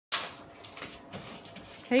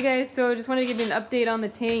Hey guys, so just wanted to give you an update on the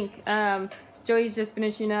tank. Joey's just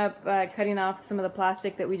finishing up cutting off some of the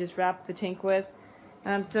plastic that we just wrapped the tank with.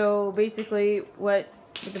 So basically what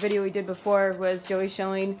the video we did before was Joey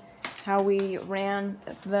showing how we ran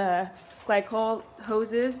the glycol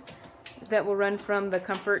hoses that will run from the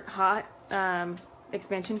Comfort Hot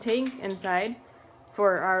expansion tank inside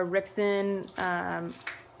for our Rixson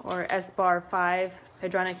or S-Bar 5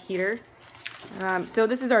 hydronic heater. So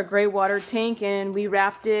this is our gray water tank, and we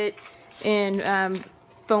wrapped it in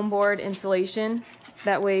foam board insulation.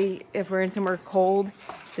 That way, if we're in somewhere cold,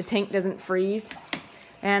 the tank doesn't freeze.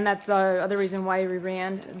 And that's the other reason why we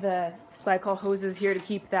ran the glycol hoses here, to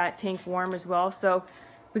keep that tank warm as well. So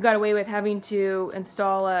we got away with having to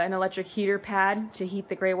install an electric heater pad to heat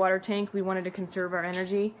the gray water tank. We wanted to conserve our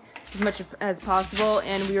energy as much as possible,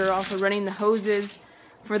 and we were also running the hoses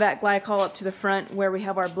for that glycol up to the front where we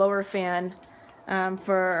have our blower fan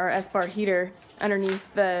for our S-Bar heater underneath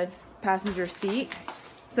the passenger seat.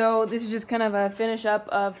 So this is just kind of a finish up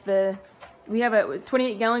of the, we have a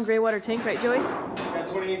 28-gallon gray water tank, right Joey? Yeah,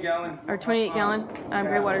 28-gallon. Our 28-gallon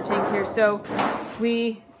gray water tank here. So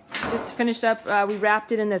we just finished up, we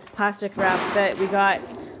wrapped it in this plastic wrap that we got,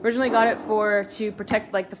 originally got it to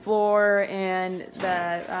protect like the floor and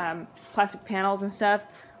the plastic panels and stuff.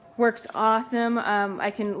 Works awesome.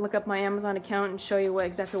 I can look up my Amazon account and show you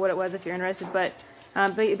exactly what it was if you're interested, but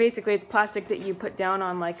basically it's plastic that you put down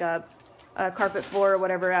on like a carpet floor or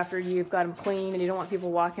whatever after you've got them clean and you don't want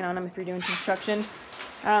people walking on them if you're doing construction.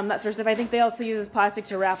 That sort of stuff. I think they also use this plastic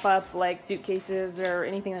to wrap up like suitcases or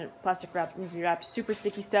anything that plastic wrap needs to be wrapped. Super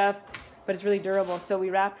sticky stuff, but it's really durable. So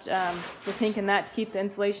we wrapped the tank in that to keep the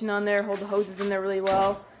insulation on there, hold the hoses in there really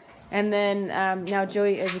well. And then now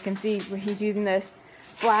Joey, as you can see, he's using this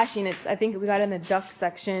flashing. I think we got it in the duct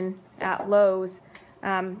section at Lowe's.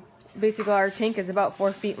 Basically our tank is about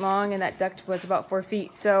 4 feet long and that duct was about 4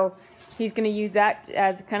 feet. So he's going to use that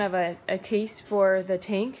as kind of a case for the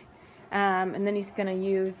tank. And then he's going to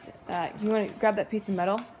use, you want to grab that piece of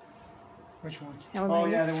metal? Which one? Oh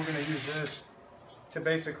yeah, then we're going to use this to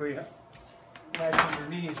basically match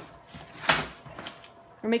underneath.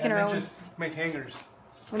 We're making our own. Just make hangers.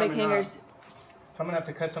 We'll make hangers. I'm going to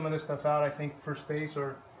have to cut some of this stuff out, I think, for space,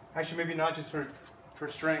 or actually maybe not just for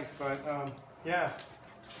strength, but yeah.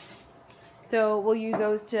 So we'll use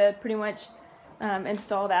those to pretty much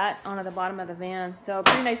install that onto the bottom of the van. So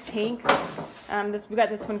pretty nice tanks. We got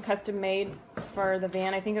this one custom made for the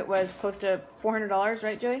van. I think it was close to $400,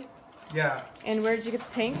 right, Joey? Yeah. And where did you get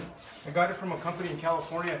the tank? I got it from a company in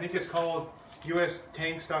California. I think it's called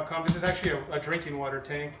ustanks.com. This is actually a drinking water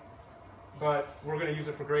tank, but we're going to use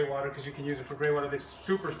it for gray water because you can use it for gray water. It's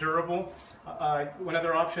super durable. One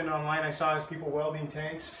other option online I saw is people welding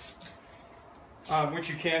tanks, which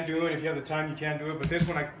you can do, and if you have the time you can do it. But this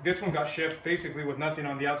one got shipped basically with nothing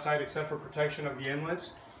on the outside except for protection of the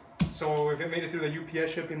inlets. So if it made it through the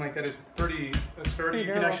UPS shipping like that, it's pretty sturdy.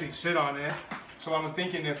 You can actually sit on it. So I'm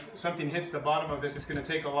thinking if something hits the bottom of this, it's going to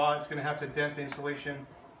take a lot. It's going to have to dent the insulation.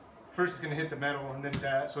 First it's going to hit the metal and then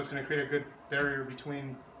that. So it's going to create a good barrier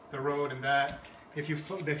between the road and that. If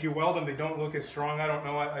you weld them, they don't look as strong. I don't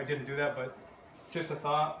know. I didn't do that, but just a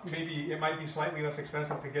thought. Maybe it might be slightly less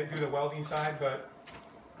expensive to do the welding side, but.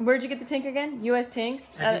 Where'd you get the tank again? US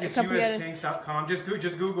Tanks? I think it's ustanks.com. Just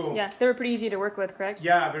Google. Yeah, they were pretty easy to work with, correct?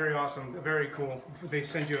 Yeah, very awesome. Very cool. They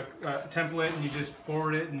send you a template and you just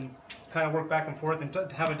forward it and kind of work back and forth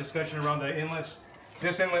and have a discussion around the inlets.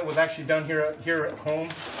 This inlet was actually done here at home.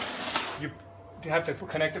 You have to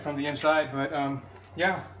connect it from the inside, but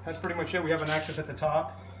yeah, that's pretty much it. We have an access at the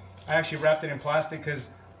top. I actually wrapped it in plastic because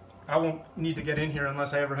I won't need to get in here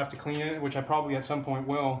unless I ever have to clean it, which I probably at some point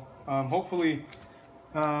will. Hopefully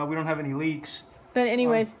we don't have any leaks. But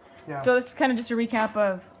anyways, yeah. So this is kind of just a recap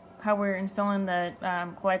of how we're installing the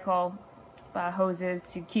glycol hoses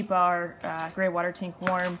to keep our gray water tank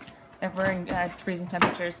warm if we're in freezing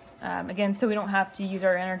temperatures. Again, so we don't have to use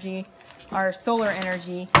our energy, our solar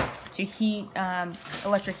energy, to heat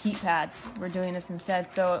electric heat pads. We're doing this instead.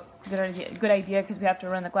 So good idea because we have to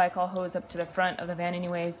run the glycol hose up to the front of the van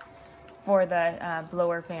anyways for the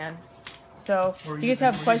blower fan. So if you guys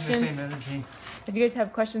have questions, if you guys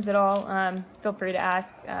have questions at all, feel free to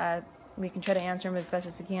ask. We can try to answer them as best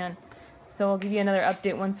as we can. So we'll give you another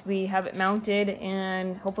update once we have it mounted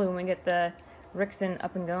and hopefully when we get the Rixson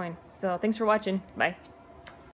up and going. So thanks for watching. Bye.